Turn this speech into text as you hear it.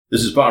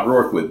This is Bob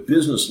Rourke with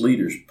Business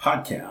Leaders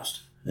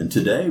Podcast, and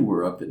today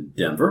we're up in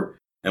Denver,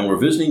 and we're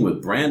visiting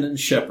with Brandon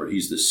Sheppard.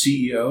 He's the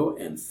CEO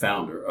and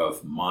founder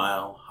of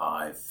Mile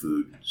High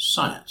Food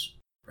Science.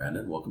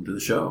 Brandon, welcome to the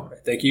show.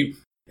 Thank you.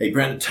 Hey,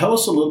 Brandon, tell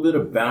us a little bit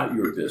about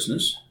your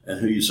business and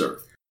who you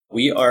serve.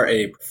 We are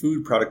a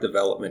food product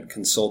development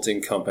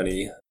consulting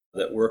company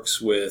that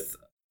works with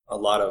a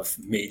lot of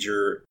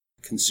major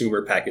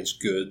consumer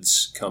packaged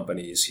goods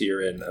companies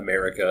here in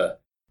America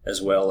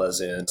as well as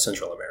in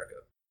Central America.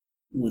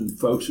 When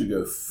folks who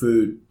go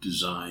food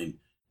design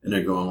and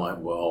they're going like,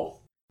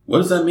 well, what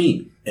does that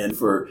mean? And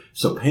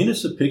so paint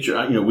us a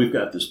picture. We've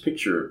got this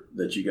picture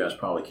that you guys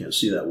probably can't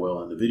see that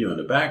well in the video in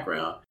the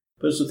background,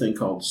 but it's a thing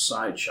called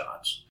side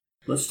shots.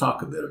 Let's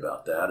talk a bit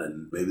about that,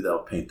 and maybe that'll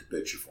paint the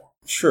picture for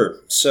them. Sure.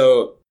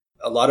 So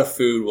a lot of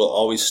food will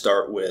always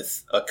start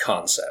with a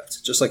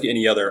concept, just like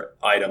any other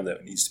item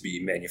that needs to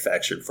be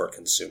manufactured for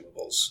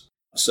consumables.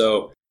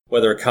 So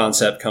whether a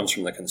concept comes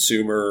from the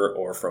consumer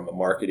or from a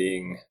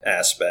marketing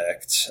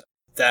aspect,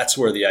 that's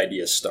where the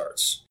idea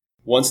starts.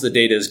 Once the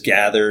data is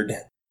gathered,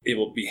 it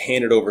will be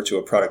handed over to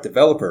a product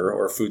developer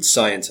or a food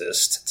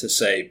scientist to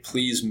say,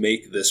 please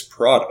make this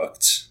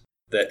product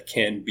that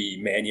can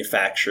be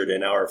manufactured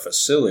in our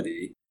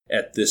facility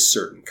at this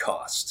certain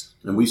cost.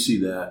 And we see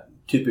that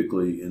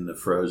typically in the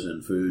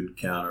frozen food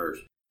counters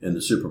in the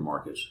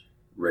supermarkets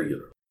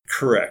regularly.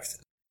 Correct.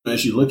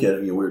 As you look at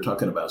it, we were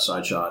talking about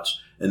side shots.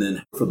 And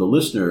then for the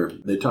listener,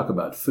 they talk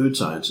about food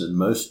science,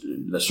 and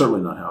that's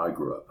certainly not how I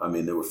grew up. I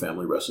mean, there were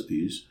family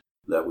recipes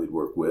that we'd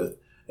work with.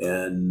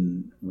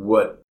 And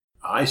what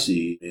I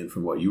see, and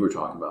from what you were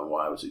talking about,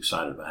 why I was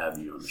excited about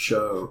having you on the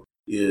show,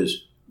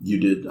 is you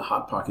did the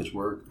Hot Pockets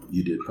work,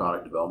 you did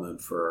product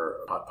development for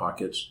Hot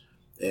Pockets,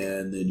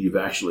 and then you've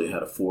actually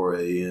had a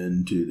foray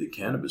into the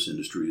cannabis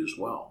industry as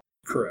well.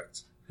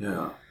 Correct.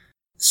 Yeah.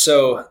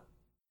 So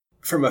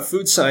from a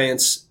food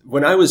science,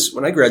 when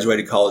I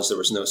graduated college, there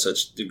was no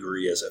such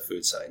degree as a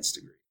food science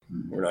degree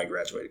when I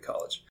graduated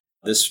college.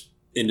 This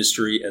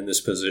industry and this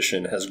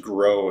position has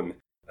grown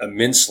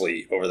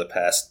immensely over the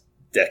past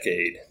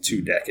decade,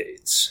 2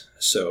 decades.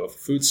 So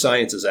food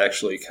science is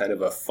actually kind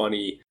of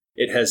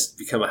it has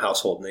become a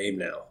household name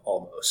now,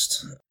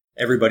 almost.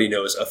 Everybody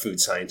knows a food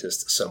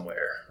scientist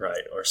somewhere,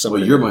 right? Or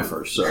somebody. Well, you're my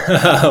first, so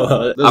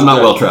well, I'm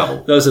not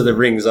well-traveled. Those are the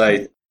rings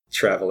I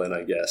travel in,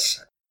 I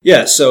guess.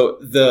 Yeah, so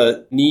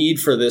the need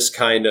for this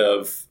kind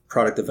of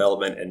product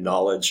development and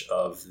knowledge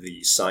of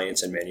the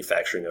science and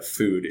manufacturing of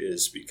food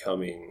is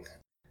becoming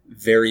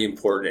very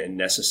important and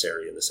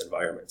necessary in this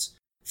environment.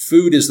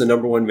 Food is the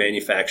number one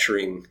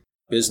manufacturing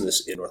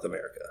business in North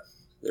America.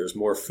 There's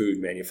more food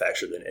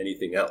manufactured than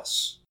anything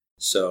else.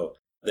 So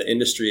the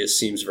industry, it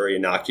seems very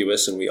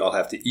innocuous and we all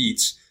have to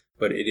eat,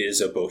 but it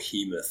is a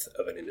behemoth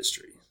of an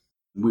industry.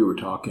 We were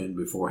talking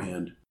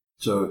beforehand.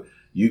 So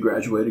you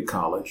graduated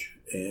college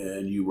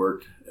and you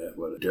worked at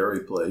a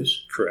dairy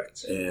place?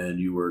 Correct. And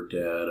you worked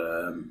at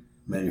a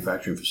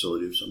manufacturing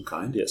facility of some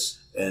kind? Yes.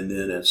 And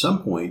then at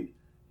some point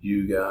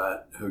you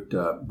got hooked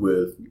up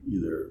with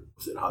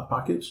was it Hot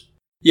Pockets?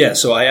 Yeah,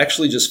 so I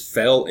actually just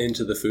fell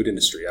into the food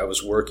industry.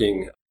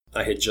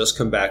 I had just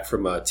come back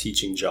from a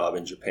teaching job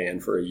in Japan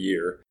for a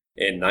year,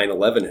 and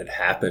 9/11 had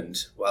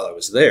happened while I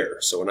was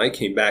there. So when I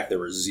came back, there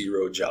were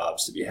 0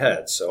 jobs to be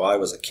had. So I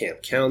was a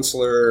camp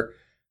counselor.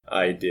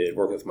 I did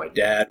work with my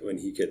dad when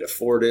he could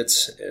afford it,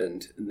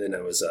 and then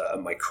I was a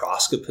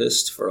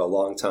microscopist for a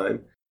long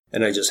time.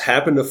 And I just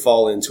happened to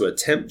fall into a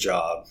temp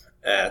job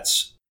at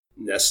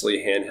Nestle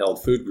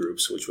Handheld Food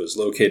Groups, which was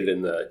located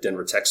in the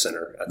Denver Tech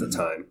Center at the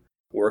time.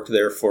 Worked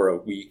there for a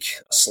week,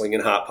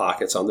 slinging Hot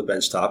Pockets on the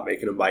benchtop,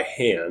 making them by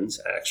hand,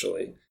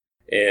 actually.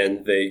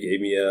 And they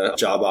gave me a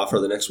job offer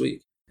the next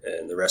week,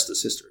 and the rest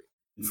is history.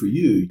 For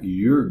you,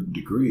 your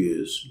degree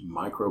is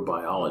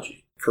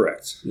microbiology.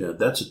 Correct. Yeah,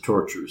 that's a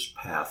torturous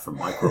path from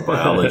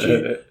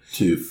microbiology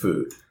to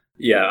food.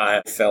 Yeah,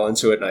 I fell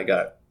into it, and I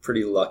got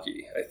pretty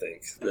lucky, I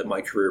think, that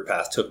my career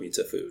path took me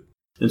to food.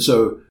 And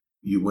so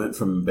you went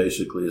from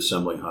basically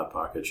assembling Hot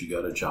Pockets, you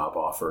got a job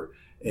offer,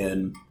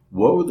 and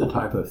what were the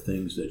type of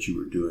things that you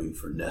were doing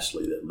for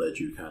Nestle that led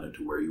you kind of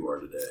to where you are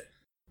today?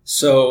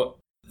 So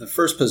the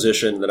first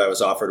position that I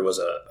was offered was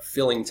a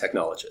filling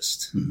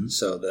technologist. Mm-hmm.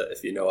 So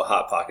if you know a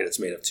Hot Pocket, it's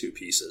made of 2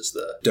 pieces,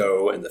 the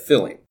dough and the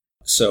filling.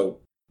 So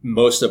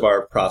most of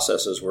our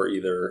processes were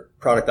either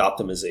product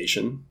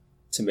optimization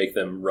to make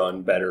them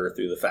run better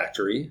through the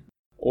factory,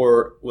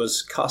 or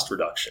was cost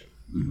reduction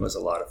was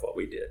a lot of what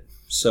we did.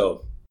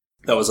 So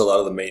that was a lot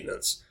of the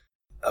maintenance.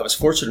 I was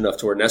fortunate enough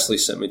to where Nestle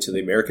sent me to the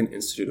American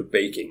Institute of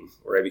Baking,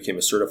 where I became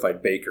a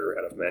certified baker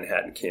out of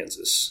Manhattan,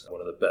 Kansas,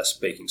 one of the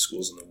best baking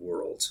schools in the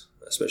world,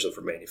 especially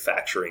for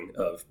manufacturing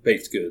of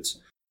baked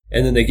goods.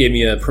 And then they gave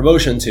me a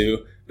promotion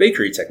to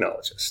bakery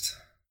technologist.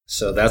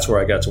 So that's where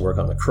I got to work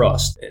on the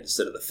crust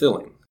instead of the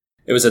filling.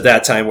 It was at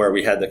that time where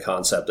we had the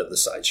concept of the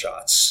side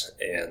shots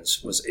and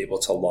was able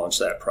to launch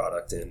that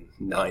product in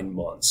 9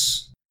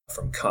 months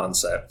from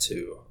concept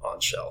to on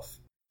shelf.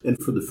 And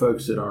for the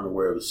folks that aren't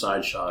aware of the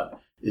side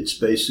shot, it's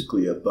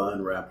basically a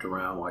bun wrapped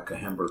around like a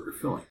hamburger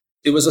filling.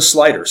 It was a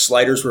slider.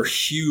 Sliders were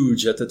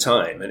huge at the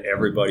time, and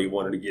everybody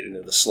wanted to get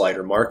into the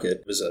slider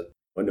market. It was a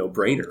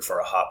no-brainer for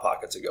a Hot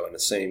Pocket to go in the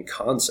same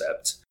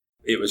concept.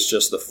 It was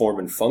just the form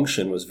and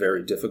function was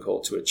very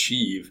difficult to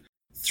achieve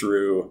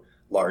through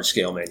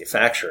large-scale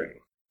manufacturing.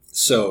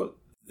 So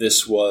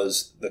this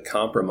was the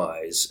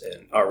compromise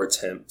in our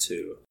attempt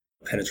to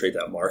penetrate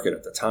that market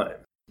at the time.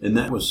 And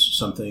that was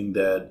something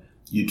that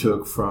you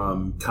took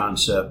from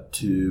concept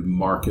to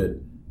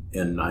market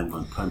in a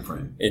 9-month time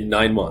frame. In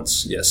 9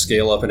 months, yes,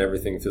 scale up and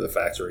everything through the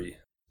factory,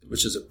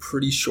 which is a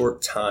pretty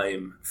short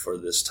time for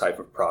this type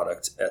of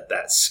product at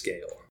that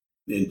scale.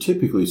 And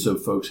typically, so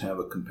folks have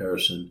a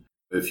comparison,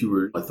 if you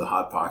were like the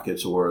Hot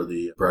Pockets or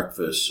the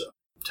breakfast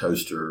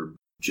toaster,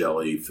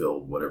 jelly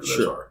filled, whatever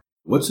those are,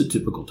 what's the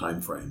typical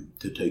time frame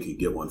to take and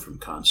get one from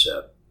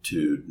concept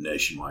to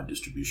nationwide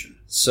distribution?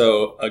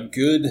 So a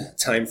good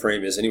time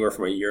frame is anywhere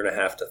from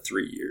 1.5 to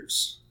 3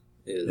 years.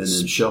 And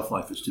then shelf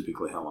life is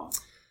typically how long?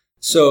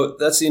 So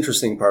that's the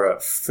interesting part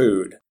about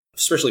food,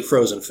 especially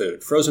frozen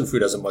food. Frozen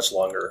food has a much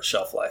longer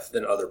shelf life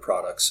than other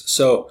products.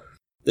 So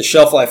the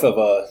shelf life of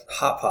a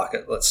Hot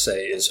Pocket, let's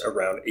say, is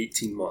around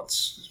 18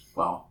 months.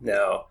 Wow.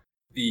 Now,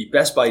 the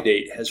best by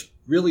date has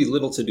really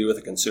little to do with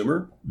the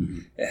consumer. Mm-hmm.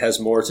 It has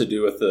more to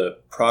do with the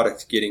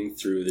product getting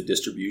through the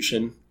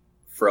distribution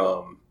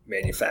from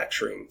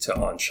manufacturing to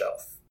on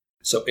shelf.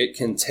 So it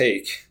can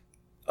take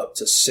up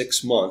to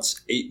 6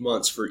 months, 8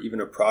 months for even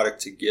a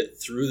product to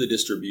get through the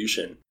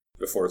distribution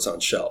before it's on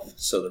shelf.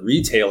 So the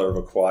retailer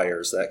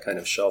requires that kind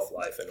of shelf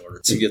life in order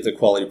to get the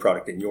quality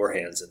product in your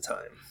hands in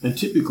time. And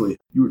typically,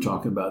 you were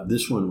talking about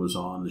this one was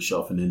on the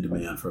shelf and in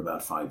demand for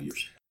about 5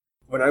 years.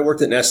 When I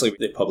worked at Nestle,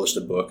 they published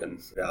a book and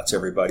put it out to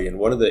everybody. And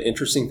one of the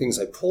interesting things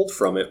I pulled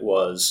from it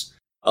was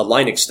a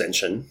line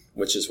extension,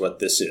 which is what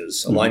this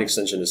is. A line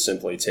extension is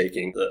simply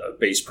taking the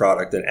base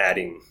product and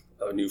adding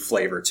a new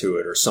flavor to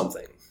it or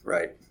something,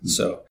 right? Mm-hmm.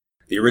 So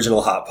the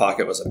original Hot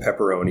Pocket was a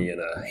pepperoni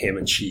and a ham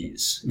and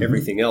cheese. Mm-hmm.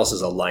 Everything else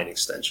is a line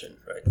extension,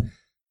 right?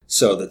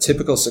 So the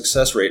typical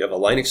success rate of a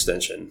line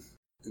extension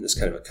in this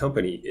kind of a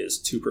company is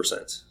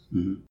 2%,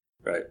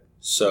 right?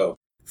 So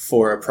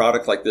for a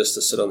product like this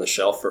to sit on the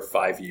shelf for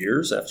 5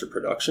 years after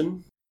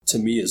production, to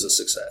me is a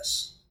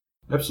success.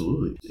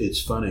 Absolutely.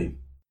 It's funny.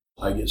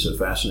 I get so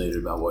fascinated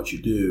about what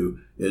you do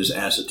is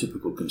as a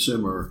typical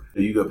consumer,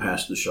 you go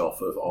past the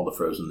shelf of all the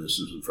frozen this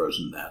and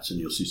frozen that's, and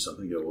you'll see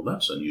something and go, well,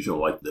 that's unusual.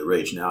 Like the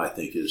rage now, I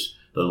think, is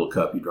the little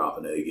cup you drop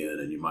an egg in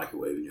and you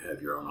microwave and you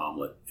have your own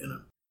omelet in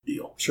a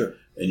deal. Sure.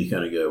 And you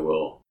kind of go,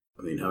 well,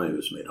 I mean, how many of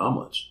us made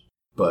omelets?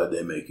 But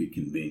they make it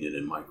convenient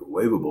and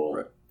microwavable.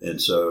 Right.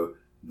 And so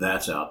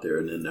that's out there.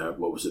 And then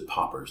what was it?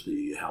 Poppers,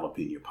 the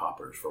jalapeno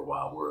poppers for a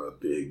while were a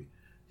big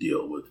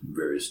deal with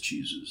various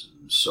cheeses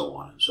and so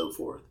on and so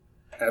forth.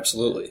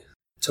 Absolutely.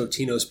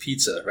 Totino's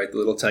Pizza, right? The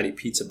little tiny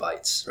pizza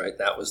bites, right?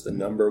 That was the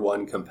number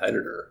one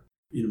competitor.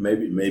 You know,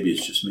 maybe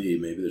it's just me.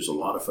 Maybe there's a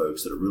lot of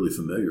folks that are really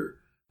familiar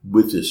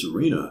with this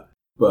arena,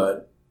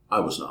 but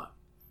I was not.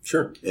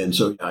 Sure. And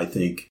so I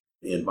think,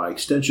 and by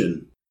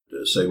extension,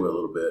 to segue a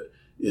little bit,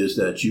 is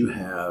that you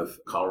have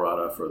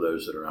Colorado, for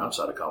those that are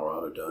outside of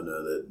Colorado, don't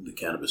know that the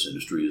cannabis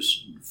industry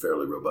is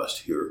fairly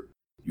robust here.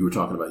 You were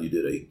talking about you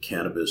did a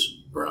cannabis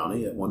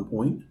brownie at one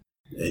point,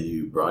 and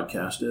you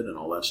broadcast it and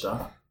all that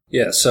stuff.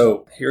 Yeah,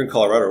 so here in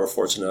Colorado, we're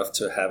fortunate enough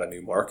to have a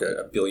new market,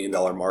 $1 billion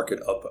market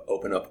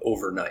open up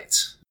overnight.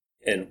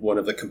 And one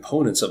of the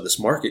components of this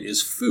market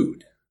is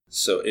food.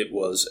 So it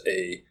was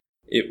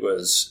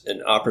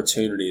an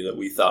opportunity that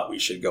we thought we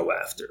should go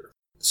after.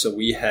 So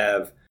we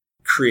have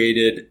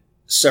created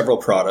several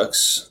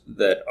products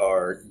that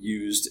are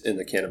used in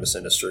the cannabis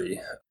industry,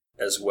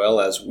 as well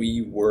as we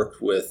work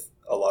with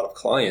a lot of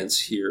clients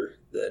here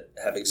that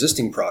have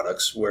existing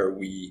products where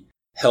we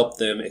help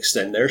them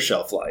extend their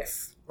shelf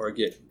life or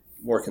get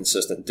more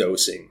consistent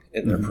dosing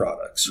in their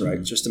products,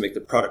 right? Just to make the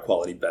product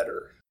quality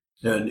better.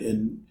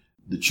 And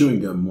the chewing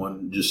gum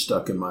one just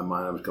stuck in my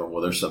mind. I was going,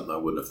 well, there's something I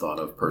wouldn't have thought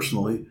of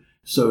personally.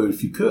 So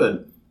if you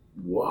could,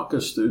 walk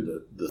us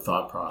through the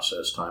thought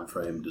process, time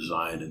frame,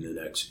 design, and then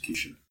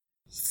execution.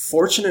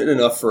 Fortunate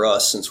enough for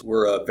us, since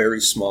we're a very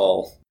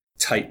small,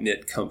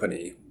 tight-knit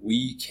company,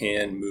 we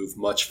can move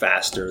much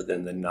faster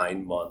than the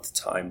 9-month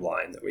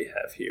timeline that we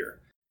have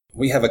here.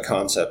 We have a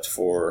concept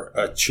for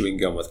a chewing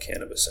gum with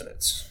cannabis in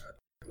it.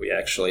 We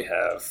actually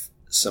have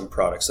some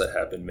products that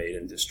have been made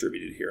and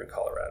distributed here in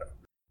Colorado.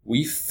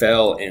 We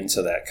fell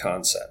into that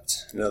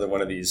concept. Another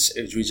one of these,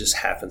 we just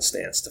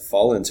happenstance to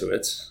fall into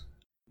it.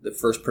 The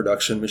first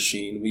production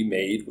machine we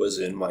made was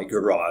in my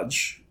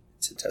garage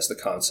to test the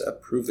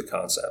concept, prove the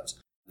concept.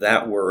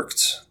 That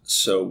worked,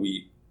 so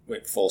we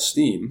went full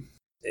steam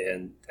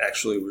and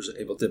actually was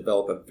able to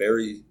develop a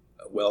very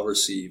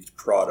well-received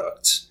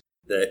product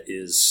that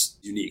is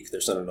unique.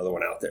 There's not another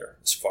one out there,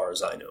 as far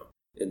as I know,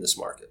 in this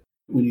market.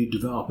 When you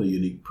develop a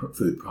unique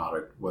food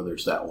product, whether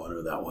it's that one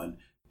or that one,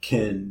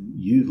 can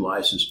you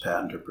license,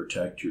 patent, or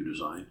protect your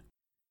design?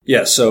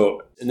 Yeah,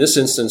 so in this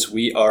instance,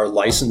 we are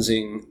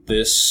licensing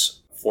this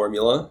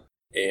formula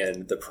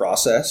and the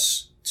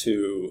process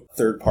to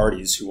third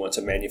parties who want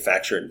to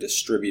manufacture and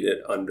distribute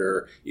it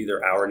under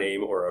either our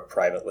name or a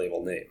private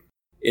label name.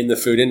 In the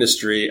food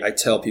industry, I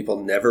tell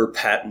people never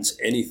patent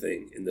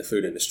anything in the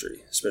food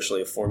industry,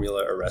 especially a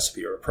formula, a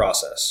recipe, or a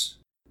process,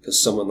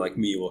 because someone like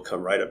me will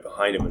come right up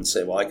behind him and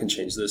say, well, I can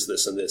change this,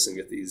 this, and this and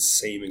get the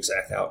same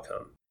exact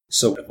outcome.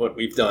 So what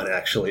we've done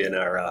actually in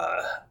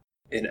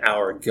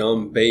our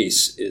gum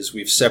base is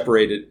we've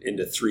separated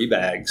into 3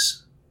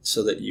 bags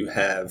so that you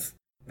have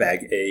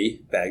bag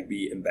A, bag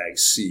B, and bag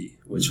C,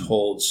 which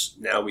holds,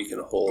 now we can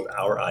hold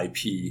our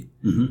IP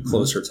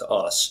closer to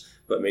us,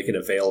 but make it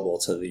available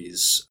to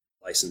these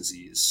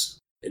licensees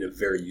in a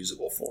very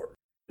usable form.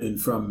 And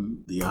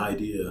from the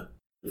idea,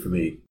 for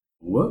me,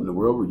 what in the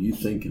world were you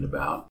thinking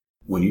about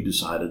when you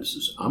decided,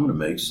 I'm going to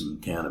make some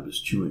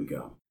cannabis chewing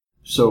gum?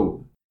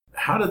 So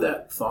how did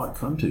that thought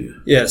come to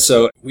you? Yeah,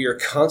 so we are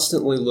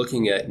constantly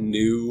looking at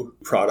new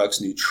products,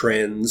 new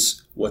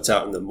trends, what's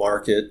out in the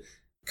market,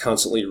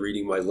 constantly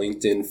reading my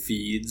LinkedIn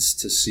feeds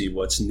to see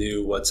what's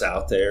new, what's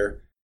out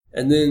there.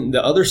 And then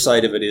the other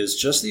side of it is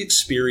just the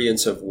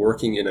experience of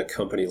working in a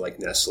company like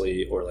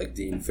Nestle or like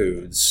Dean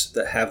Foods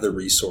that have the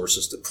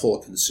resources to pull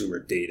consumer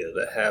data,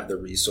 that have the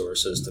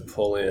resources to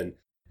pull in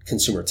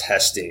consumer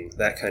testing,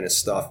 that kind of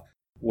stuff,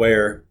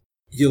 where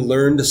you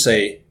learn to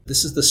say,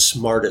 this is the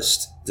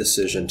smartest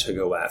decision to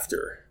go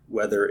after,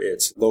 whether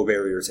it's low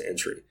barrier to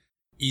entry,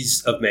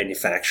 ease of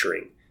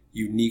manufacturing,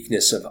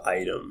 uniqueness of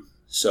item.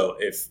 So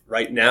if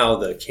right now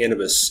the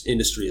cannabis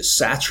industry is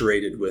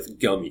saturated with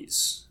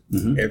gummies,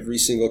 every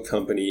single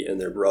company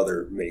and their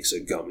brother makes a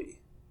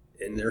gummy,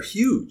 and they're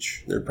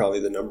huge. They're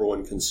probably the number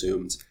one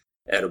consumed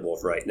edible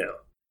right now.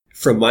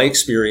 From my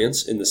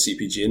experience in the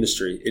CPG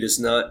industry, it is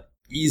not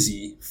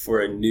easy for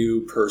a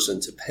new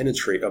person to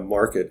penetrate a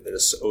market that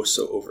is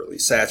so overly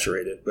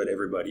saturated, but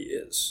everybody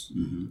is.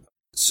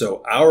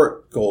 So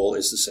our goal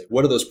is to say,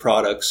 what are those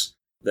products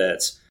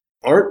that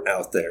aren't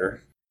out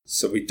there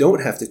so we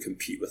don't have to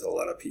compete with a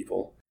lot of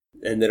people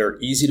and that are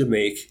easy to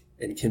make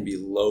and can be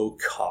low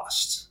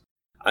cost?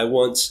 I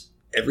want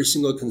every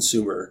single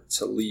consumer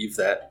to leave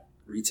that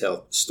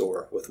retail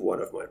store with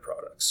one of my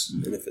products.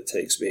 And if it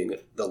takes being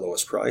the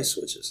lowest price,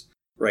 which is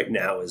right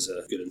now is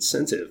a good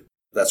incentive,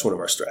 that's one of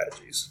our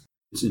strategies.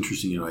 It's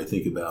interesting, I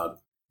think about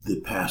the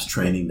past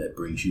training that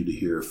brings you to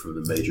hear from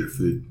the major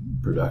food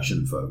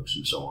production folks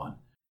and so on.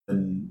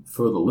 And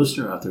for the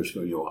listener out there who's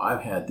going,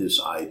 I've had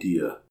this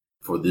idea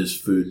for this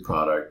food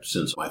product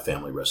since my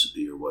family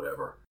recipe or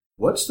whatever.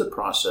 What's the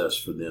process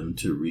for them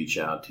to reach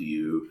out to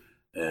you,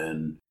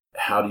 and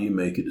how do you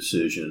make a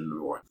decision,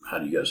 or how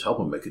do you guys help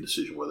them make a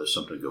decision whether it's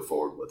something to go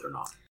forward with or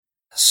not?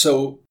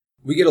 So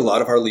we get a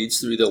lot of our leads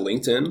through the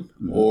LinkedIn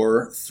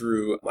or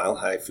through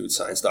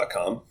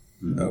milehighfoodscience.com.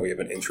 We have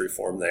an entry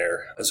form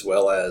there, as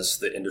well as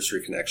the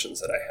industry connections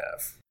that I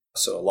have.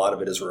 So a lot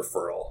of it is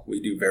referral.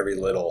 We do very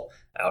little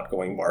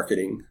outgoing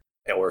marketing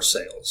or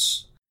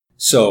sales.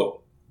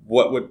 So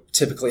what would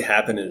typically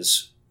happen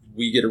is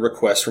we get a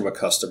request from a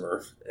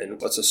customer,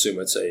 and let's assume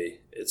it's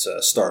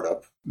a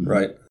startup,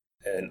 right?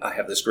 And I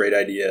have this great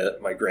idea.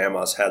 My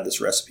grandma's had this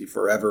recipe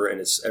forever,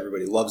 and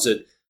everybody loves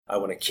it. I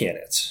want to can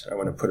it. I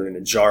want to put it in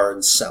a jar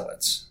and sell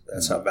it.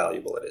 That's how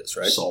valuable it is,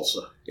 right?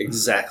 Salsa.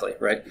 Exactly,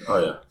 right?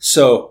 Oh, yeah.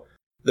 So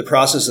the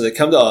process is they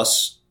come to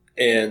us,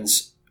 and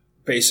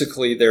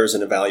basically there's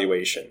an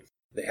evaluation.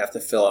 They have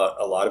to fill out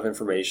a lot of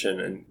information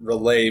and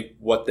relay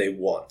what they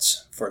want.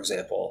 For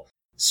example,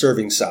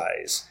 serving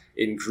size,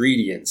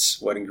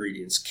 ingredients. What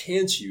ingredients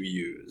can't you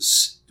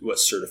use? What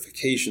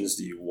certifications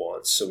do you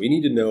want? So we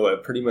need to know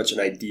pretty much an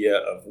idea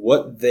of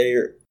what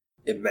they're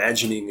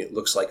imagining it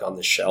looks like on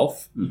the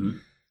shelf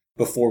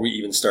before we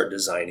even start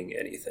designing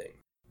anything.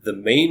 The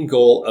main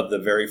goal of the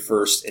very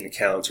first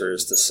encounter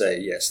is to say,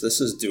 yes, this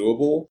is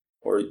doable,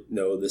 or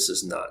no, this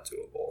is not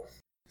doable.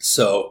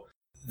 So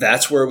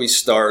that's where we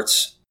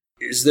start.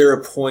 Is there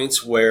a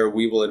point where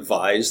we will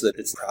advise that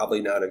it's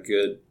probably not a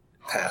good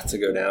path to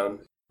go down?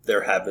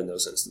 There have been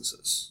those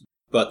instances.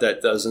 But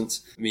that doesn't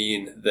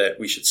mean that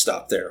we should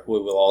stop there. We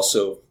will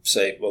also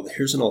say, well,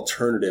 here's an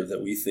alternative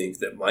that we think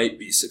that might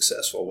be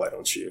successful.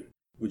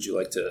 Would you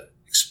like to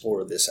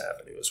explore this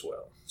avenue as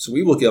well? So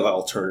we will give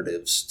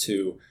alternatives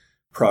to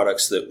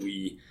products that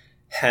we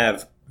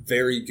have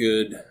very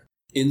good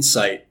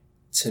insight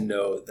to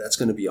know that's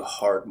going to be a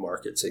hard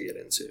market to get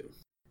into.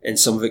 And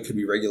some of it could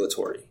be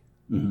regulatory.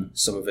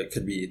 Some of it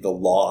could be the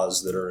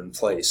laws that are in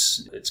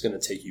place. It's going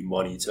to take you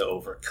money to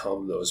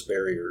overcome those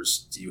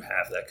barriers. Do you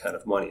have that kind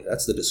of money?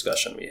 That's the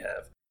discussion we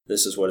have.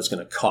 This is what it's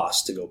going to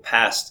cost to go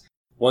past.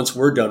 Once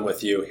we're done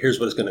with you, here's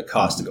what it's going to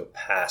cost to go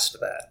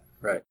past that.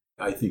 Right.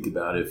 I think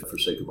about it, for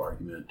sake of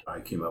argument, I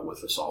came up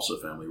with a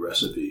salsa family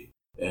recipe,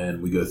 and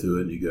we go through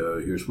it and you go,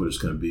 here's what it's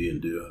going to be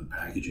and do and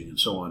packaging and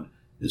so on.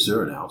 Is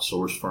there an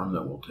outsourced firm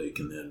that will take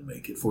and then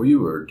make it for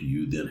you, or do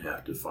you then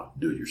have to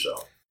do it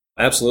yourself?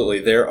 Absolutely.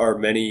 There are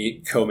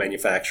many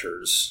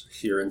co-manufacturers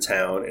here in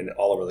town and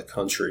all over the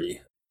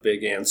country,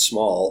 big and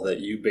small, that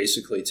you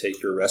basically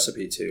take your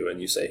recipe to and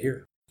you say,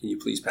 here, can you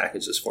please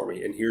package this for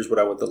me? And here's what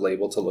I want the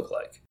label to look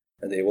like.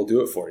 And they will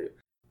do it for you.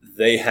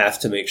 they have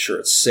to make sure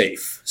it's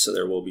safe. So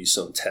there will be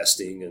some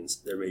testing and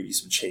there may be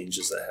some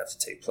changes that have to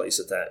take place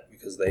at that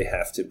because they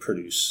have to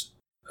produce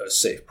a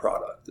safe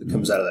product that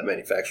comes out of that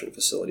manufacturing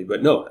facility.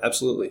 But no,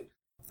 absolutely.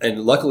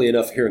 And luckily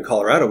enough, here in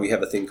Colorado, we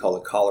have a thing called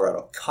the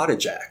Colorado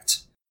Cottage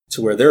Act,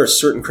 to where there are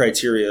certain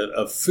criteria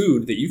of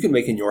food that you can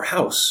make in your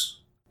house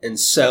and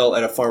sell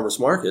at a farmer's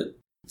market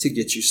to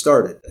get you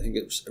started. I think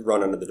it's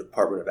run under the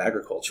Department of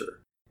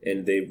Agriculture,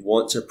 and they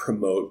want to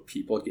promote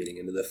people getting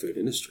into the food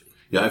industry.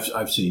 Yeah,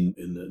 I've seen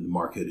in the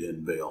market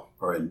in Vail,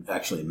 or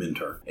actually in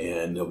Minturn,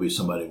 and there'll be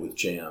somebody with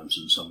jams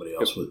and somebody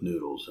else with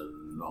noodles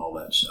and all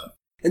that stuff.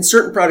 And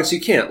certain products you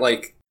can't,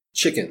 like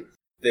chicken.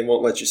 They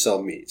won't let you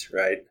sell meat,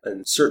 right?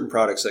 And certain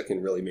products that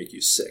can really make you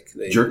sick.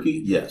 Jerky?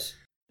 Yes.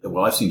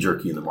 Well, I've seen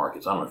jerky in the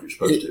markets. I don't know if you're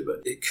supposed to,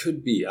 but... It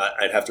could be.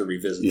 I'd have to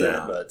revisit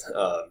that, but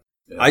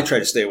I try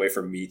to stay away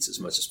from meats as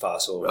much as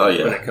possible when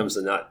it comes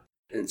to not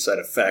inside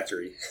a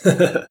factory.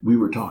 We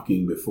were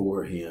talking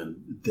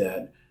beforehand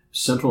that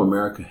Central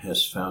America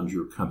has found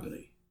your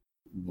company.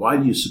 Why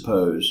do you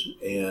suppose,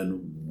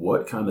 and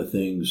what kind of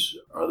things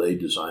are they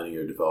designing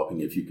or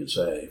developing, if you can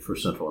say, for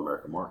Central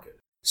America market?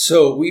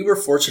 So we were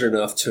fortunate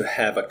enough to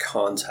have a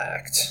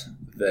contact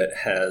that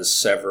has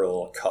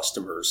several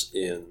customers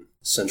in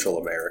Central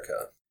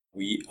America.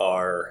 We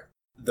are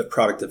the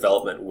product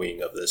development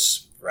wing of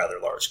this rather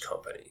large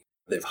company.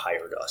 They've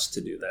hired us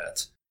to do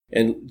that.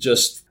 And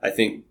just, I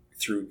think,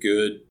 through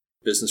good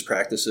business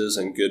practices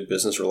and good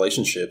business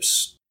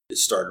relationships, it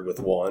started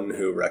with one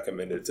who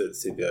recommended it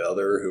to the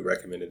other, who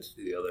recommended it to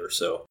the other.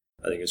 So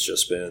I think it's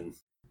just been,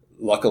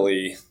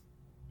 luckily,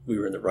 we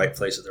were in the right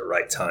place at the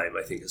right time,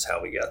 I think is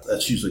how we got there.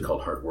 That's usually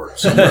called hard work.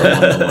 Somewhere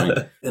along the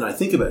line. And I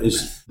think about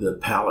is the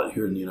palate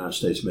here in the United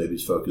States maybe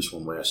is focused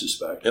one way, I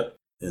suspect. Yep.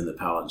 And the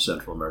palate in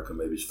Central America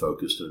maybe is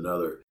focused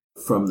another.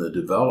 From the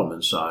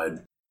development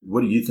side,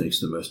 what do you think is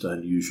the most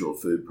unusual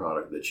food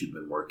product that you've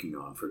been working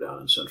on for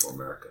down in Central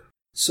America?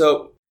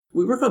 So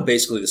we work on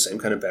basically the same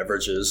kind of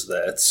beverages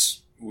that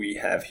we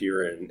have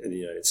here in the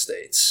United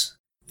States.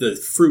 The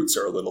fruits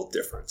are a little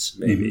different,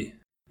 maybe. Mm-hmm.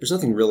 There's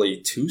nothing really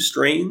too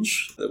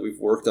strange that we've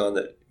worked on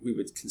that we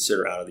would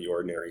consider out of the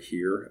ordinary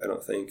here, I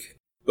don't think.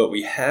 But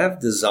we have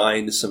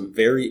designed some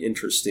very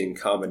interesting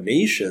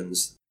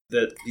combinations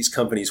that these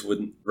companies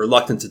wouldn't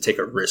reluctant to take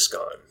a risk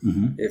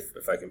on,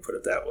 if I can put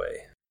it that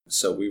way.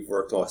 So we've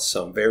worked on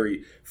some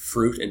very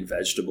fruit and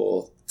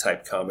vegetable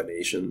type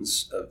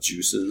combinations of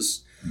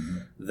juices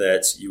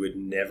that you would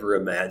never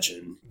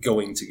imagine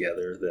going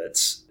together that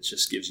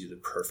just gives you the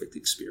perfect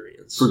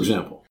experience. For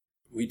example?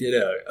 We did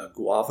a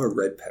guava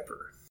red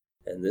pepper,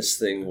 and this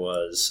thing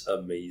was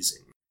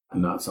amazing.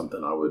 Not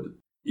something I would...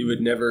 You would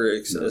never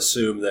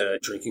assume that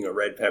drinking a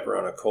red pepper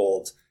on a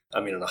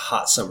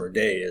hot summer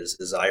day is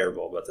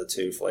desirable, but the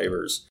two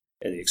flavors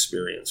and the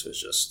experience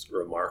was just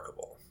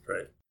remarkable,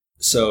 right?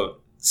 So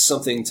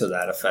something to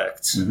that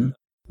effect. Mm-hmm.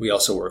 We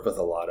also work with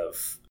a lot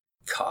of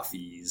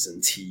coffees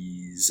and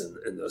teas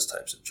and those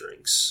types of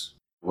drinks.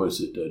 What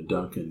is it,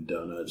 Dunkin'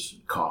 Donuts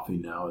coffee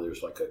now?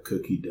 There's like a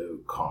cookie dough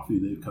coffee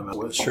they've come out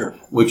with. Sure.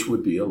 Which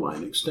would be a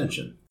line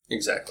extension.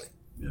 Exactly.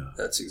 Yeah.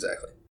 That's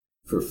exactly.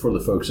 For the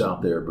folks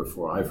out there,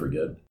 before I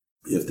forget,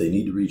 if they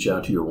need to reach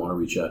out to you or want to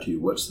reach out to you,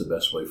 what's the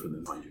best way for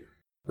them to find you?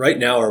 Right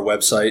now, our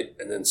website,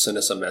 and then send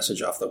us a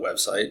message off the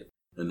website.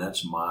 And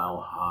that's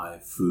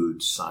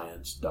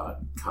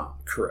milehigfoodscience.com.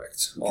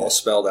 Correct. Okay. All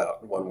spelled out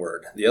in one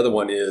word. The other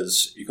one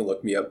is, you can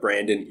look me up,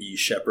 Brandon E.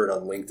 Shepard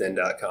on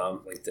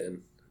LinkedIn.com.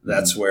 LinkedIn.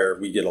 That's where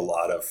we get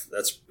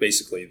that's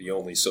basically the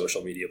only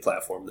social media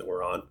platform that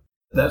we're on.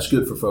 That's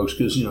good for folks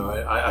because,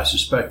 I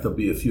suspect there'll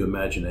be a few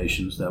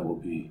imaginations that will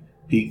be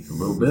piqued a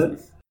little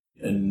bit.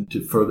 And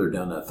to further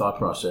down that thought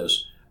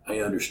process, I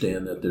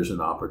understand that there's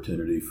an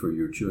opportunity for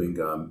your chewing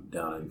gum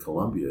down in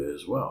Colombia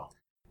as well.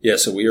 Yeah,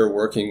 so we are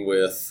working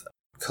with...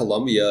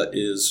 Colombia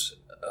is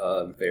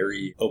a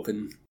very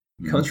open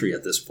country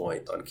at this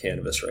point on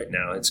cannabis right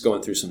now. It's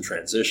going through some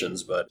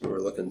transitions, but we're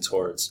looking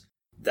towards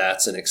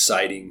that's an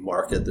exciting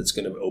market that's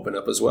going to open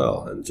up as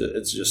well. And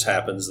it just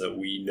happens that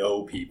we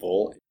know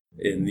people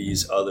in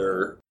these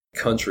other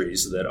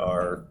countries that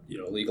are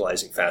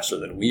legalizing faster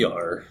than we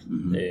are.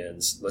 Mm-hmm.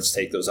 And let's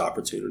take those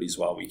opportunities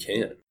while we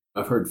can.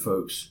 I've heard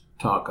folks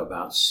talk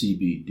about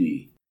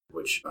CBD,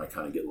 which I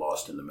kind of get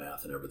lost in the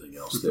math and everything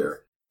else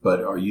there.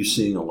 But are you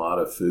seeing a lot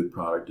of food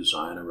product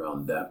design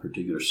around that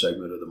particular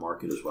segment of the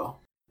market as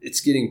well?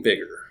 It's getting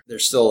bigger.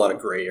 There's still a lot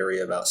of gray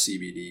area about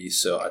CBD.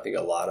 So I think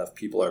a lot of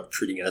people are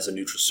treating it as a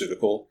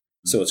nutraceutical.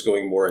 So it's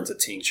going more into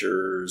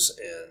tinctures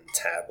and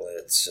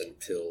tablets and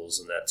pills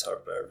and that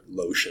type of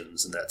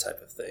lotions and that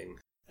type of thing.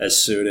 As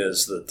soon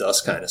as the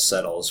dust kind of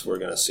settles, we're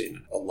going to see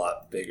a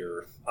lot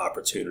bigger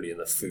opportunity in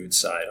the food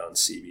side on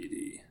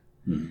CBD.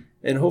 Mm-hmm.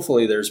 And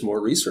hopefully there's more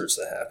research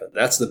that happens.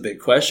 That's the big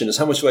question is,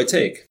 how much do I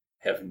take?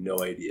 Have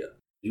no idea.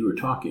 You were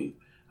talking,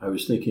 I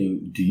was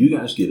thinking, do you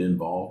guys get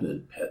involved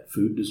in pet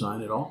food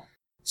design at all?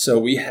 So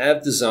we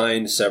have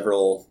designed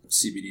several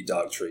CBD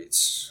dog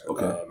treats.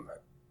 Okay.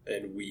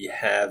 And we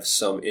have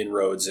some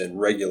inroads in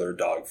regular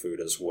dog food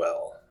as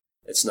well.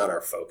 It's not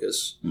our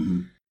focus.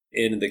 Mm-hmm.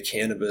 In the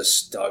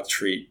cannabis dog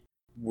treat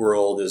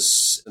world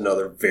is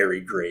another very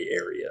gray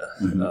area.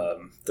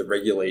 The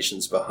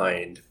regulations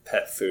behind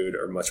pet food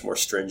are much more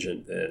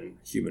stringent than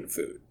human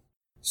food.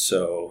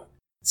 So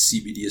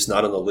CBD is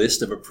not on the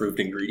list of approved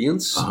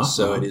ingredients,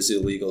 so it is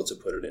illegal to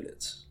put it in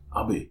it.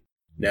 I'll be.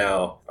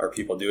 Now, are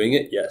people doing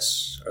it?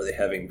 Yes. Are they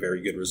having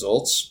very good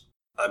results?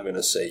 I'm going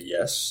to say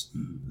yes,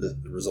 the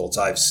results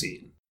I've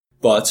seen.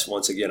 But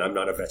once again, I'm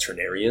not a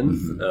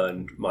veterinarian,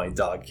 and my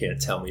dog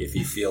can't tell me if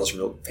he feels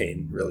real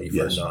pain relief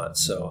or not.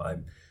 So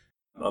I'm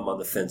on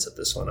the fence at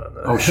this one. On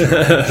that. Oh,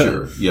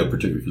 sure. Yeah,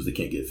 particularly because they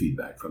can't get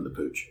feedback from the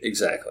pooch.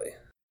 Exactly.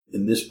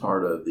 In this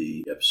part of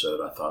the episode,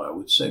 I thought I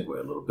would segue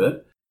a little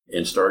bit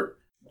and start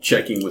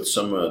checking with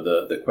some of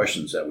the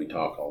questions that we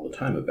talk all the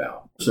time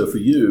about. So for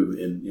you,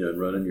 in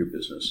running your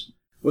business,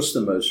 what's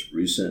the most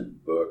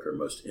recent book or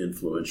most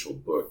influential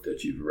book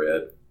that you've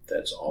read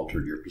that's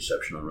altered your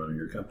perception on running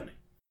your company?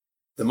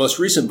 The most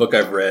recent book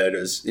I've read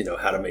is,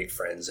 How to Make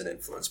Friends and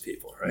Influence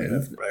People, right?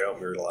 I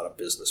don't read a lot of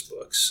business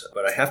books,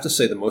 but I have to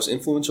say the most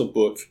influential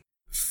book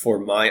for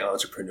my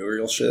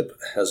entrepreneurship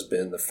has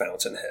been The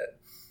Fountainhead.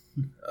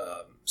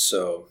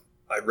 So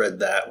I read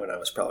that when I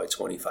was probably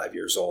 25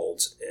 years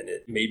old, and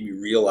it made me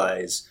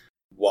realize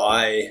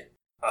why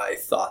I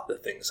thought the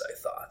things I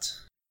thought.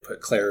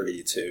 Put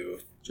clarity to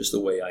just the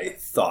way I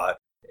thought.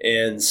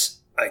 And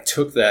I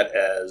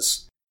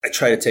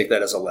try to take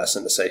that as a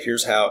lesson to say,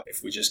 here's how,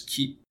 if we just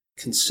keep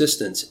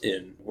consistent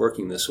in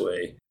working this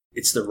way,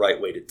 it's the right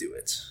way to do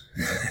it.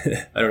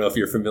 I don't know if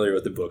you're familiar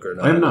with the book or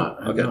not. I'm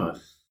not.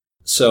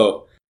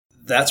 So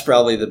that's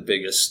probably the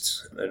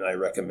biggest, and I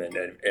recommend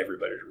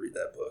everybody to read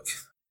that book.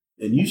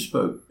 And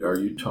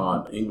you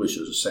taught English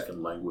as a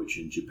second language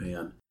in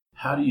Japan.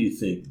 How do you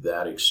think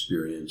that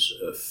experience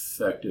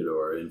affected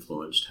or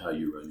influenced how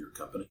you run your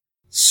company?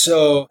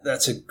 So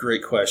that's a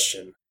great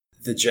question.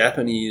 The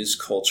Japanese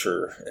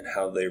culture and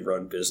how they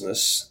run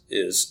business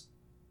is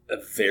a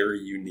very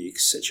unique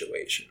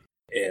situation.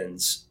 And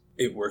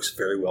it works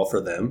very well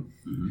for them,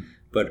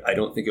 but I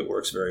don't think it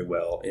works very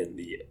well in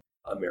the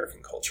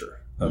American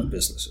culture of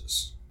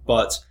businesses.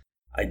 But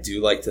I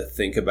do like to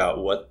think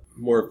about what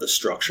more of the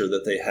structure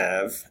that they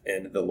have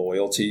and the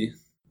loyalty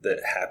that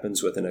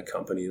happens within a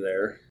company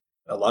there.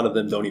 A lot of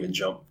them don't even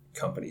jump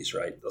companies,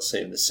 right? They'll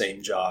stay in the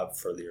same job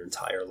for their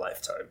entire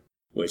lifetime,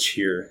 which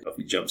here, if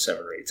you jump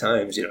 7 or 8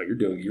 times, you're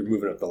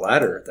moving up the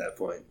ladder at that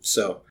point.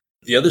 So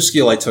the other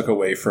skill I took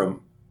away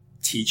from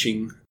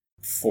teaching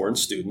foreign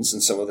students,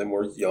 and some of them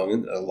were young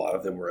and a lot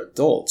of them were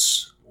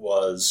adults,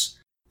 was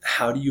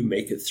how do you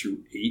make it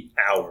through 8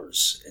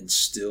 hours and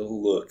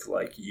still look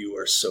like you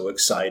are so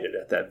excited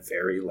at that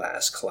very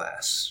last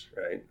class,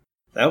 right?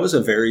 That was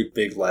a very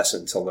big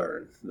lesson to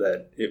learn,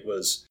 that it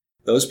was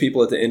those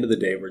people at the end of the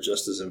day were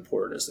just as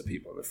important as the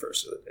people in the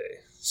first of the day.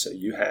 So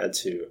you had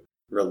to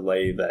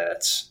relay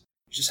that.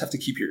 You just have to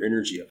keep your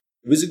energy up.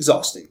 It was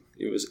exhausting.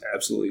 It was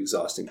absolutely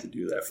exhausting to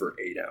do that for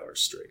 8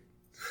 hours straight.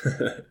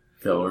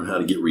 Got to learn how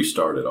to get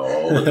restarted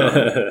all the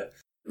time.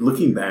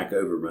 Looking back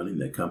over running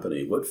that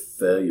company, what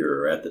failure,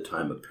 or at the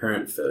time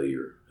apparent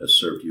failure, has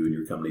served you and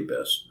your company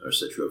best or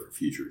set you up for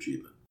future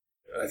achievement?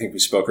 I think we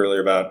spoke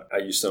earlier about I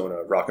used to own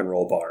a rock and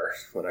roll bar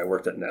when I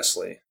worked at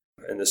Nestle.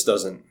 And this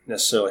doesn't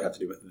necessarily have to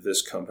do with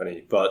this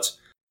company, but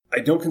I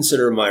don't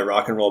consider my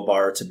rock and roll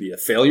bar to be a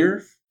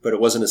failure, but it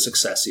wasn't a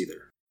success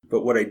either.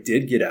 But what I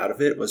did get out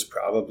of it was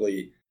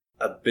probably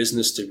a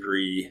business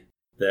degree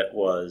that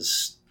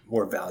was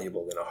more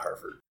valuable than a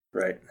Harvard,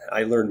 right?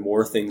 I learned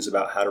more things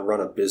about how to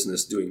run a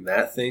business doing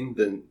that thing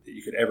than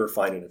you could ever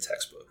find in a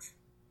textbook.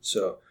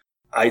 So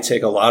I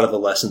take a lot of the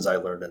lessons I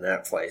learned in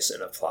that place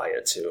and apply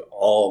it to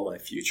all my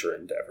future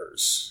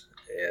endeavors.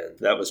 And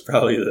that was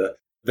probably the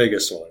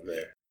biggest one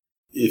there.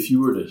 If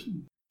you were to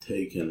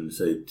take and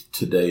say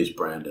today's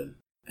Brandon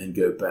and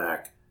go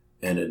back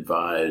and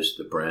advise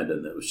the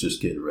Brandon that was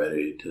just getting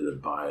ready to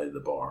buy the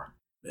bar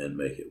and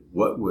make it,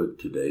 what would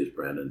today's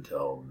Brandon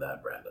tell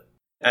that Brandon?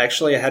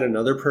 Actually, I had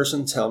another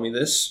person tell me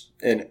this,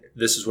 and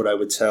this is what I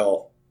would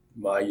tell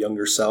my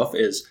younger self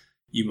is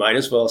you might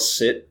as well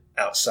sit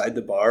outside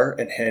the bar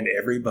and hand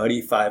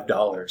everybody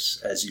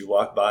 $5 as you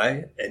walk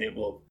by, and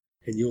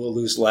you will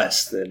lose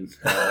less than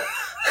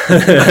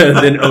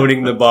than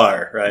owning the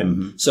bar, right?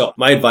 Mm-hmm. So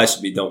my advice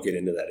would be don't get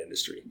into that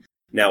industry.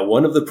 Now,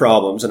 one of the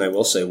problems, and I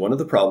will say one of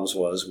the problems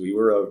was we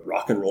were a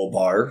rock and roll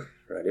bar,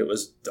 right? It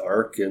was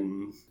dark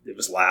and it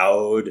was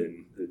loud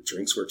and the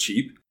drinks were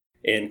cheap.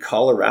 And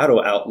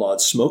Colorado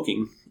outlawed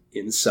smoking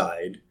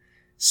inside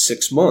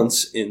 6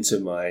 months into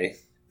my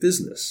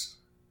business.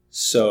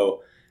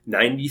 So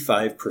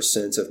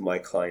 95% of my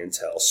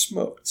clientele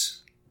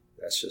smoked.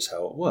 That's just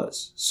how it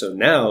was. So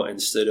now,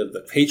 instead of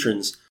the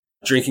patrons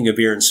drinking a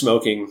beer and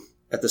smoking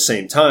at the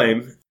same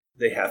time,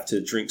 they have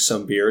to drink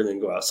some beer and then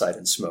go outside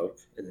and smoke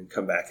and then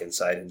come back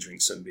inside and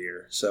drink some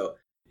beer. So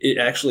it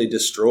actually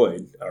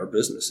destroyed our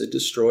business. It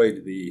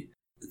destroyed the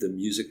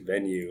music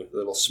venue,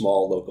 little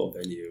small local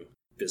venue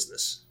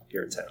business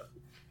here in town.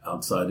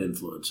 Outside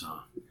influence,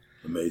 huh?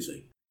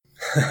 Amazing.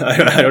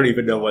 I don't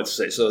even know what to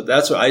say. So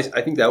that's what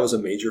I think that was a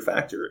major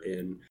factor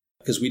in,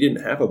 because we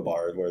didn't have a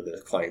bar where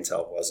the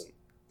clientele wasn't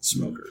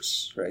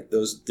smokers, right?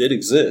 Those did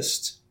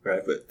exist,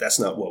 right? But that's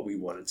not what we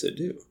wanted to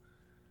do.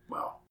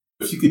 Wow.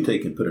 If you could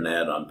take and put an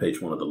ad on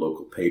page 1 of the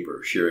local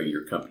paper sharing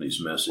your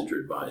company's message or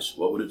advice,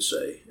 what would it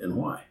say and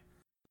why?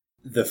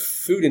 The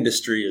food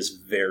industry is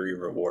very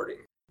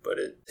rewarding, but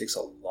it takes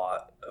a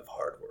lot of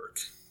hard work.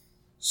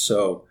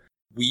 So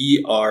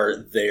we are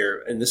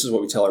there, and this is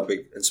what we tell our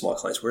big and small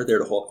clients, we're there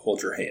to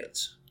hold your hand.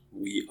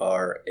 We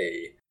are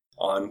a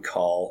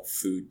on-call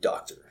food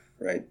doctor,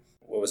 right?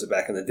 What was it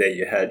back in the day?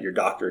 You had your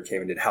doctor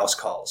came and did house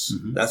calls.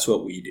 Mm-hmm. That's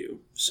what we do.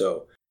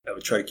 So I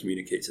would try to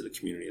communicate to the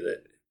community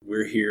that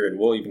we're here and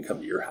we'll even come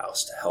to your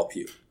house to help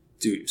you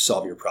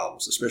solve your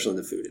problems, especially in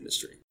the food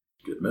industry.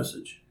 Good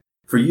message.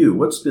 For you,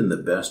 what's been the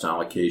best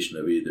allocation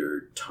of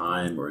either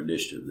time or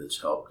initiative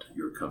that's helped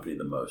your company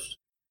the most?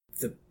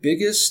 The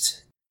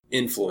biggest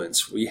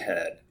influence we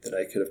had that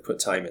I could have put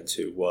time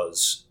into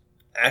was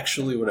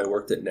actually when I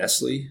worked at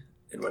Nestle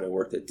and when I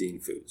worked at Dean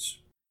Foods.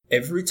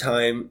 Every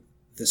time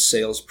the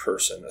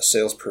salesperson,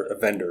 a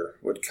vendor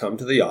would come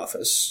to the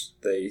office,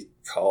 they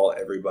call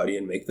everybody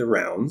and make the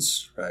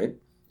rounds, right?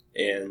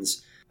 And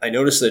I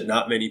noticed that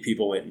not many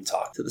people went and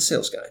talked to the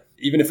sales guy.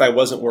 Even if I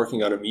wasn't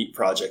working on a meat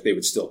project, they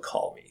would still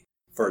call me,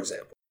 for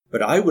example.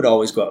 But I would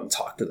always go out and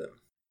talk to them.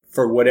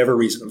 For whatever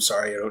reason, I'm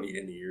sorry, I don't need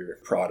any of your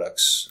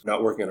products. I'm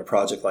not working on a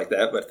project like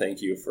that, but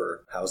thank you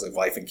for how's the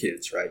wife and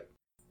kids, right?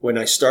 When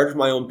I started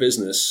my own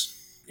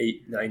business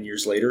 8-9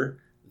 years later,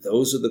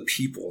 those are the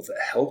people that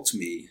helped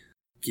me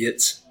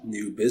get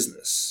new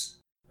business,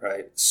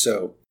 right?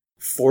 So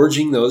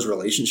forging those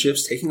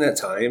relationships, taking that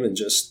time and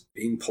just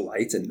being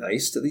polite and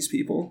nice to these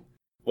people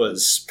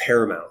was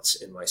paramount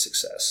in my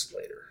success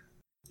later.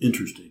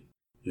 Interesting.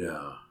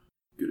 Yeah.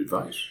 Good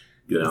advice.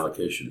 Good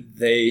allocation.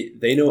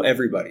 They know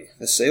everybody.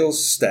 The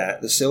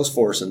sales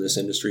force in this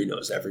industry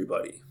knows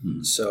everybody.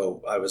 Mm-hmm.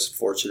 So I was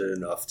fortunate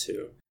enough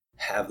to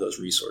have those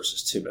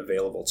resources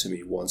available to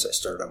me once I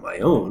started on my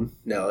own.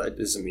 Now, that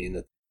doesn't mean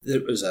that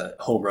it was a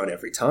home run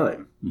every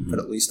time, mm-hmm. but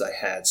at least I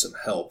had some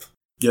help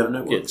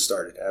getting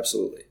started.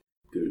 Absolutely.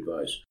 Good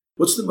advice.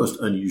 What's the most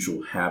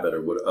unusual habit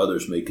or what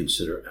others may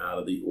consider out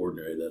of the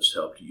ordinary that's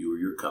helped you or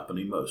your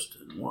company most,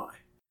 and why?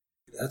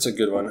 That's a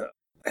good one.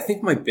 I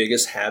think my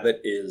biggest habit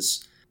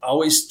is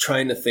always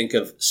trying to think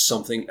of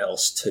something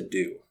else to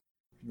do.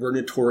 We're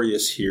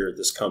notorious here at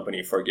this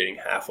company for getting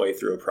halfway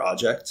through a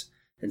project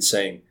and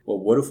saying, well,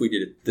 what if we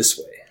did it this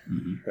way,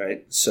 mm-hmm.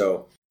 right?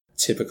 So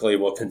typically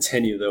we'll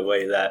continue the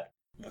way that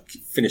we'll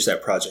finish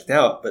that project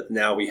out, but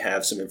now we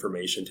have some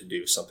information to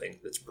do something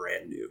that's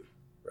brand new,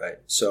 right?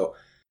 So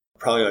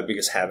probably my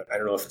biggest habit, I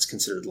don't know if it's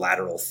considered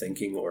lateral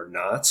thinking or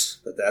not,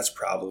 but that's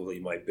probably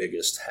my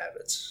biggest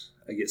habit.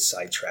 I get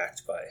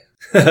sidetracked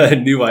by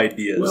new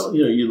ideas. Well,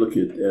 you look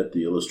at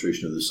the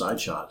illustration of the side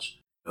shots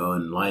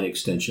and line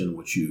extension,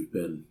 which you've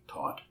been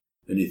taught,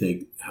 and you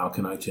think, how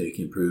can I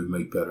improve,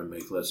 make better,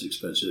 make less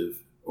expensive,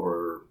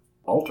 or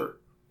alter?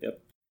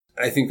 Yep.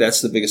 I think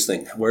that's the biggest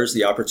thing. Where's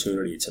the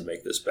opportunity to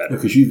make this better?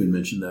 Because you even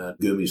mentioned that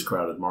gummies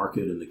crowded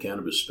market in the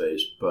cannabis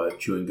space, but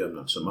chewing gum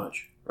not so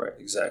much. Right,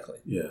 exactly.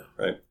 Yeah.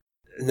 Right.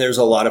 And there's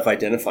a lot of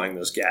identifying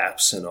those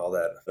gaps and all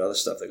that other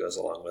stuff that goes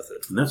along with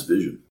it. And that's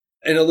vision.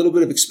 And a little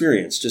bit of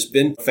experience, just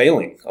been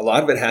failing. A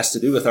lot of it has to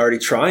do with already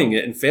trying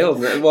it and failed.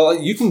 Well,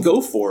 you can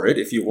go for it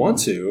if you want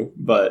to,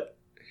 but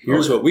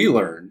here's what we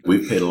learned.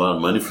 We've paid a lot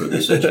of money for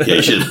this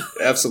education.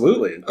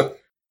 Absolutely.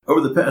 Over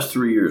the past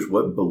 3 years,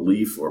 what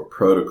belief or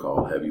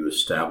protocol have you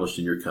established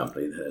in your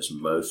company that has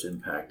most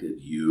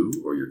impacted you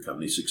or your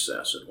company's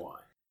success, and why?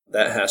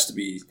 That has to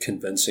be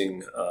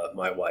convincing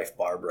my wife,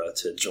 Barbara,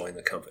 to join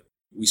the company.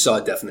 We saw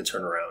a definite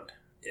turnaround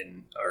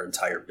in our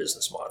entire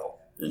business model.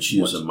 And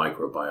she is a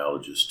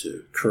microbiologist,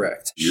 too.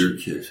 Correct. Your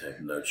kids have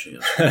no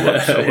chance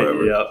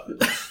whatsoever.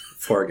 Yep.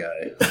 Poor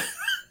guy.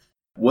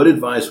 What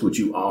advice would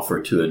you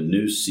offer to a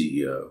new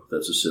CEO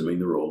that's assuming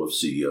the role of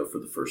CEO for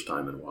the first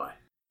time, and why?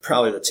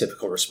 Probably the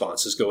typical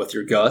response is go with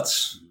your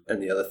guts.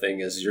 And the other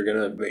thing is you're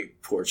going to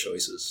make poor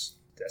choices.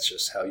 That's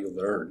just how you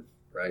learn,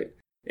 right?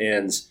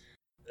 And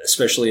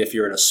especially if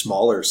you're in a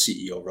smaller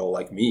CEO role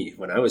like me.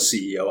 When I was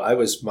CEO, I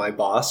was my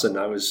boss and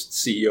I was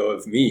CEO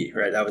of me,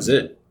 right? That was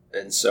it.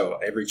 And so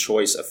every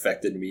choice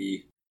affected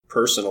me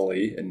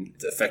personally and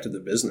affected the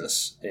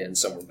business. And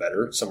some were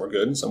better, some were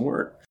good, and some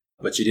weren't.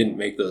 But you didn't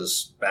make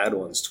those bad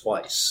ones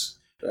twice.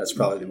 That's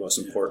probably the most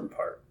important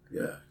part.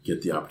 Yeah,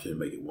 get the opportunity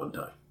to make it one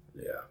time.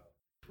 Yeah.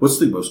 What's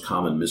the most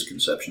common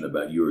misconception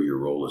about you or your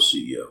role as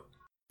CEO?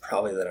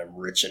 Probably that I'm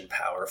rich and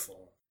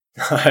powerful.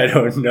 I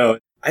don't know.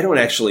 I don't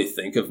actually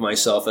think of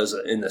myself as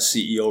in the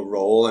CEO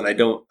role, and I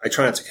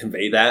try not to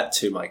convey that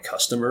to my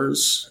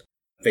customers.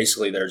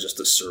 Basically, they're just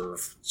to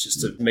serve,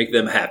 just to make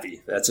them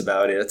happy. That's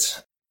about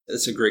it.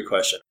 It's a great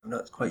question. I'm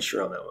not quite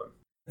sure on that one.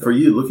 For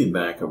you, looking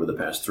back over the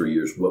past 3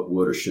 years, what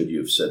would or should you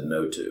have said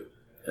no to,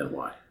 and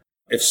why?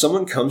 If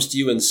someone comes to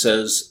you and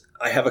says,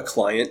 I have a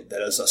client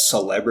that is a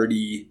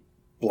celebrity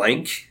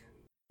blank,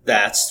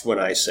 that's when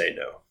I say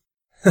no.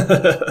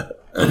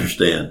 I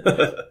understand.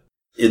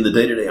 In the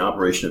day-to-day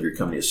operation of your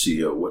company as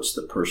CEO, what's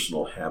the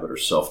personal habit or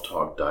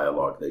self-talk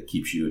dialogue that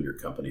keeps you and your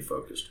company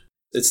focused?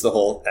 It's the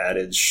whole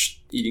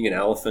adage, eating an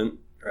elephant,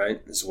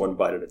 right, is one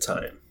bite at a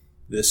time.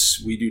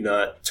 We do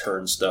not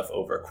turn stuff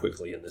over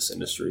quickly in this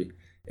industry,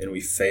 and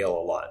we fail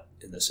a lot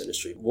in this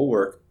industry. We'll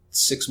work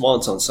 6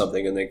 months on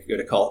something and then get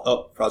a call,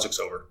 oh, project's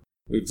over.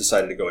 We've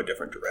decided to go a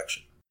different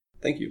direction.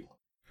 Thank you.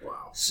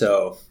 Wow.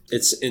 So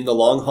it's in the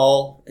long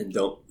haul, and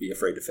don't be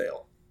afraid to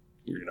fail.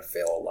 You're going to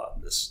fail a lot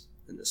in this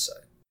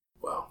side.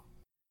 Wow.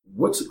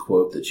 What's a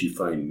quote that you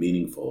find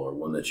meaningful or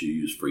one that you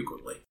use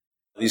frequently?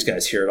 These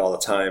guys hear it all the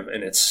time,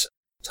 and it's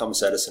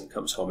Thomas Edison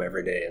comes home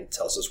every day and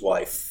tells his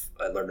wife,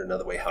 I learned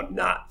another way how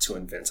not to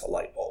invent a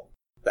light bulb.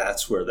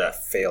 That's where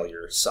that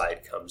failure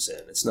side comes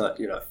in. It's not,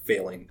 you're not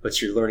failing,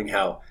 but you're learning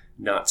how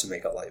not to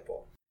make a light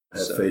bulb.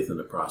 Have faith in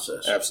the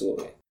process.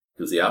 Absolutely.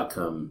 Because the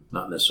outcome,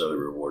 not necessarily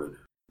rewarded.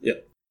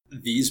 Yep.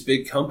 These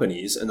big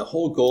companies, and the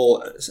whole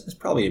goal is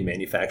probably in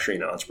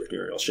manufacturing and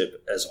entrepreneurship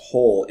as a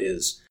whole,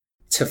 is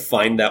to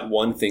find that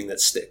one thing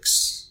that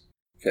sticks.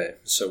 Okay,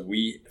 so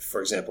we, for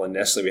example, in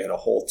Nestle, we had a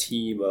whole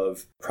team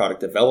of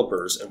product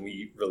developers, and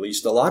we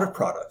released a lot of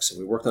products, and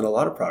we worked on a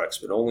lot of products,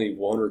 but only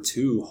 1 or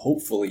 2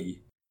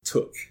 hopefully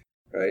took,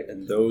 right?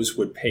 And those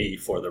would pay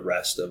for the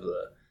rest of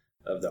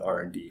the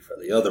R&D for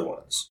the other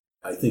ones.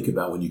 I think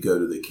about when you go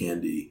to the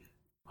candy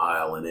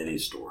aisle in any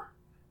store,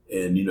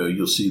 and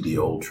you'll see the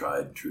old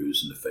tried and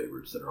trues and the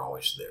favorites that are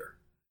always there.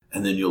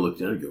 And then you'll look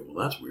down and go,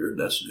 well, that's weird,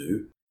 that's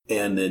new.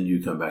 And then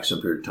you come back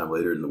some period of time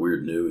later, and the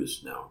weird new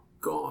is now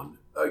gone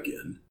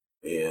again.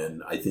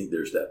 And I think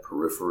there's that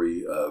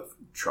periphery of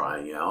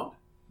trying out.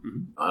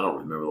 Mm-hmm. I don't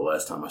remember the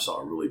last time I saw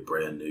a really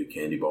brand new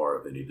candy bar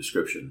of any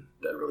description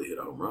that really hit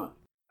a home run.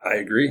 I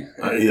agree.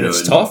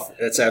 It's tough.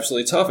 It's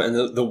absolutely tough.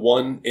 And the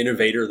one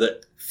innovator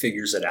that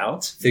figures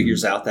out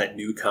that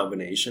new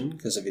combination,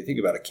 because if you think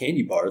about a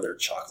candy bar, they're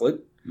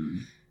chocolate,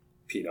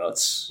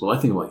 peanuts. Well, I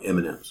think like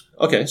M&M's.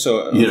 Okay,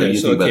 so you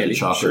think about candy, the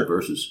chocolate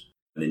versus,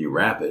 and then you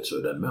wrap it so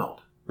it doesn't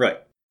melt. Right.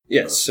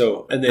 Yes.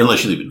 And then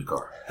unless you leave it in the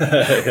car.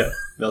 Yeah.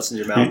 Melts in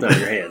your mouth, not in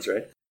your hands,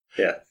 right?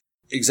 Yeah.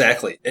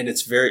 Exactly. And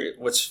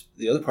what's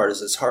the other part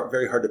is it's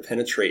very hard to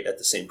penetrate at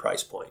the same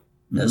price point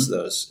as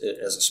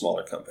a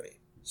smaller company.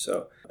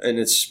 So, and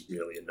it's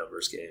really a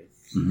numbers game.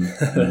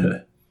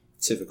 Mm-hmm.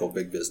 Typical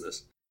big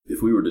business.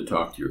 If we were to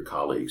talk to your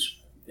colleagues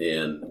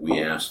and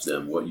we asked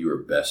them what you are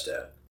best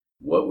at,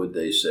 what would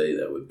they say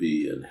that would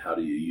be, and how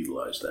do you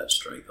utilize that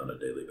strength on a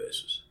daily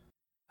basis?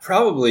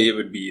 Probably it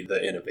would be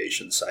the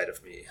innovation side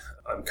of me.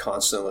 I'm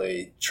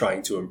constantly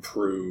trying to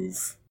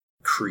improve,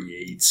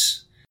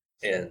 create,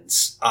 and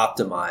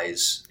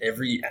optimize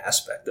every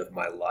aspect of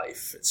my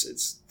life.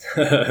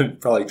 It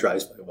probably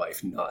drives my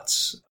wife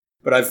nuts.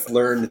 But I've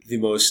learned the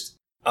most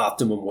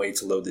optimum way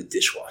to load the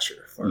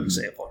dishwasher, for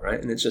example,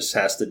 right? And it just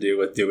has to do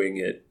with doing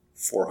it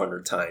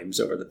 400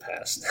 times over the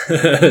past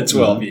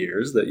 12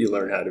 years that you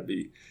learn how to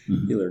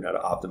you learn how to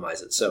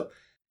optimize it. So,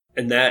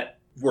 and that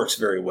works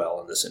very well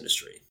in this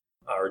industry.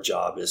 Our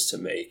job is to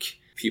make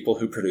people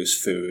who produce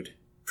food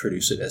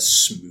produce it as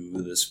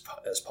smooth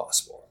as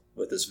possible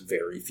with as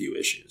very few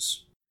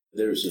issues.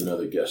 There's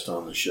another guest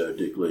on the show,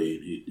 Dick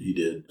Lee. He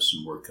did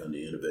some work on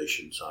the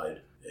innovation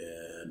side.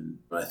 And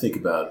I think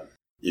about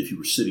if you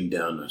were sitting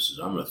down and I says,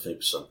 I'm going to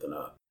think something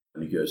up.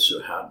 And he goes,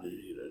 so how do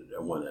you,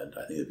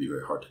 I think it'd be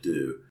very hard to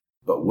do.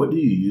 But what do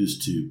you use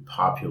to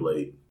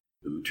populate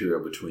the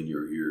material between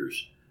your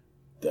ears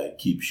that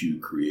keeps you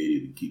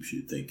creative and keeps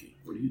you thinking?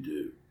 What do you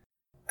do?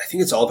 I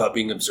think it's all about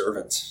being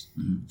observant.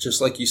 Mm-hmm.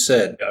 Just like you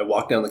said, I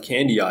walk down the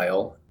candy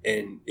aisle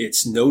and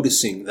it's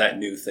noticing that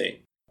new thing.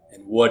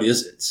 And what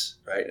is it,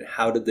 right? And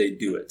how did they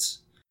do it?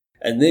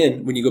 And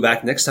then when you go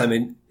back next time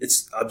and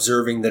it's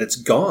observing that it's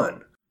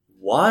gone.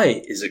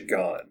 Why is it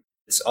gone?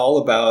 It's all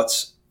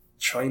about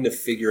trying to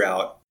figure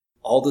out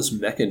all those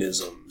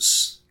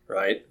mechanisms,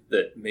 right,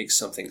 that make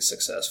something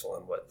successful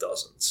and what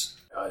doesn't.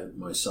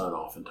 My son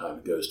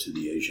oftentimes goes to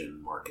the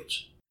Asian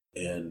markets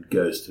and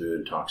goes through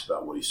and talks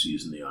about what he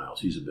sees in the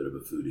aisles. He's a bit of a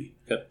foodie.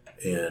 Yep.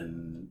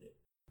 And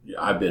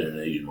I've been in an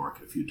Asian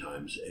market a few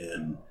times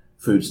and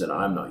foods that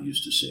I'm not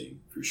used to seeing,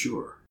 for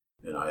sure.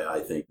 And I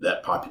think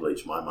that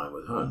populates my mind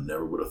with,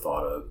 never would have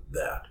thought of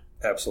that.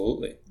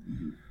 Absolutely.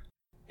 Mm-hmm.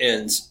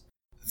 And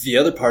the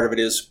other part of it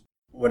is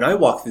when I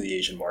walk through the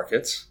Asian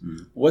markets,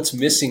 what's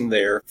missing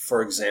there,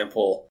 for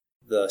example,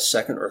 the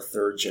second or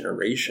third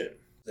generation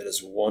that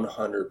is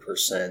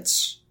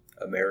 100%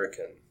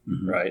 American,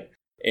 right?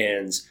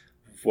 And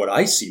what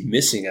I see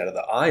missing out of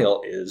the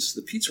aisle is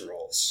the pizza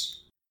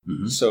rolls.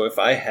 Mm-hmm. So if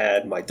I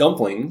had my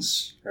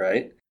dumplings,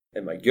 right,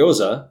 and my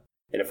gyoza,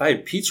 and if I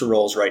had pizza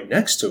rolls right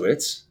next to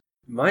it,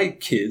 my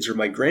kids or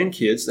my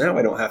grandkids, now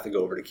I don't have to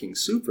go over to King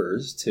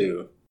Soopers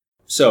to...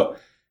 So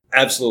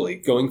absolutely,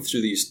 going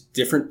through these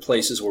different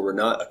places where we're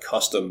not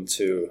accustomed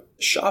to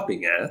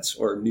shopping at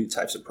or new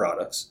types of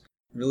products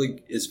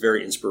really is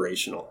very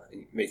inspirational.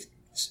 It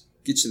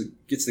gets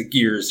the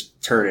gears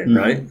turning,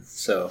 right?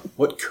 So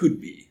what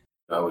could be?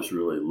 I was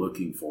really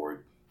looking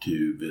forward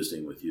to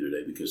visiting with you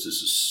today because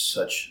this is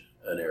such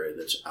an area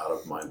that's out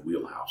of my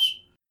wheelhouse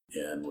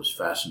and was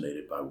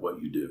fascinated by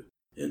what you do.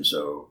 And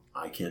so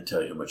I can't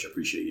tell you how much I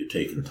appreciate you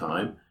taking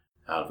time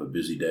out of a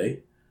busy day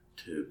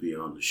to be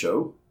on the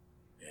show.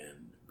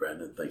 And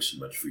Brandon, thanks so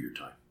much for your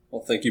time.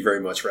 Well, thank you very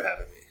much for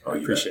having me. I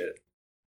appreciate it.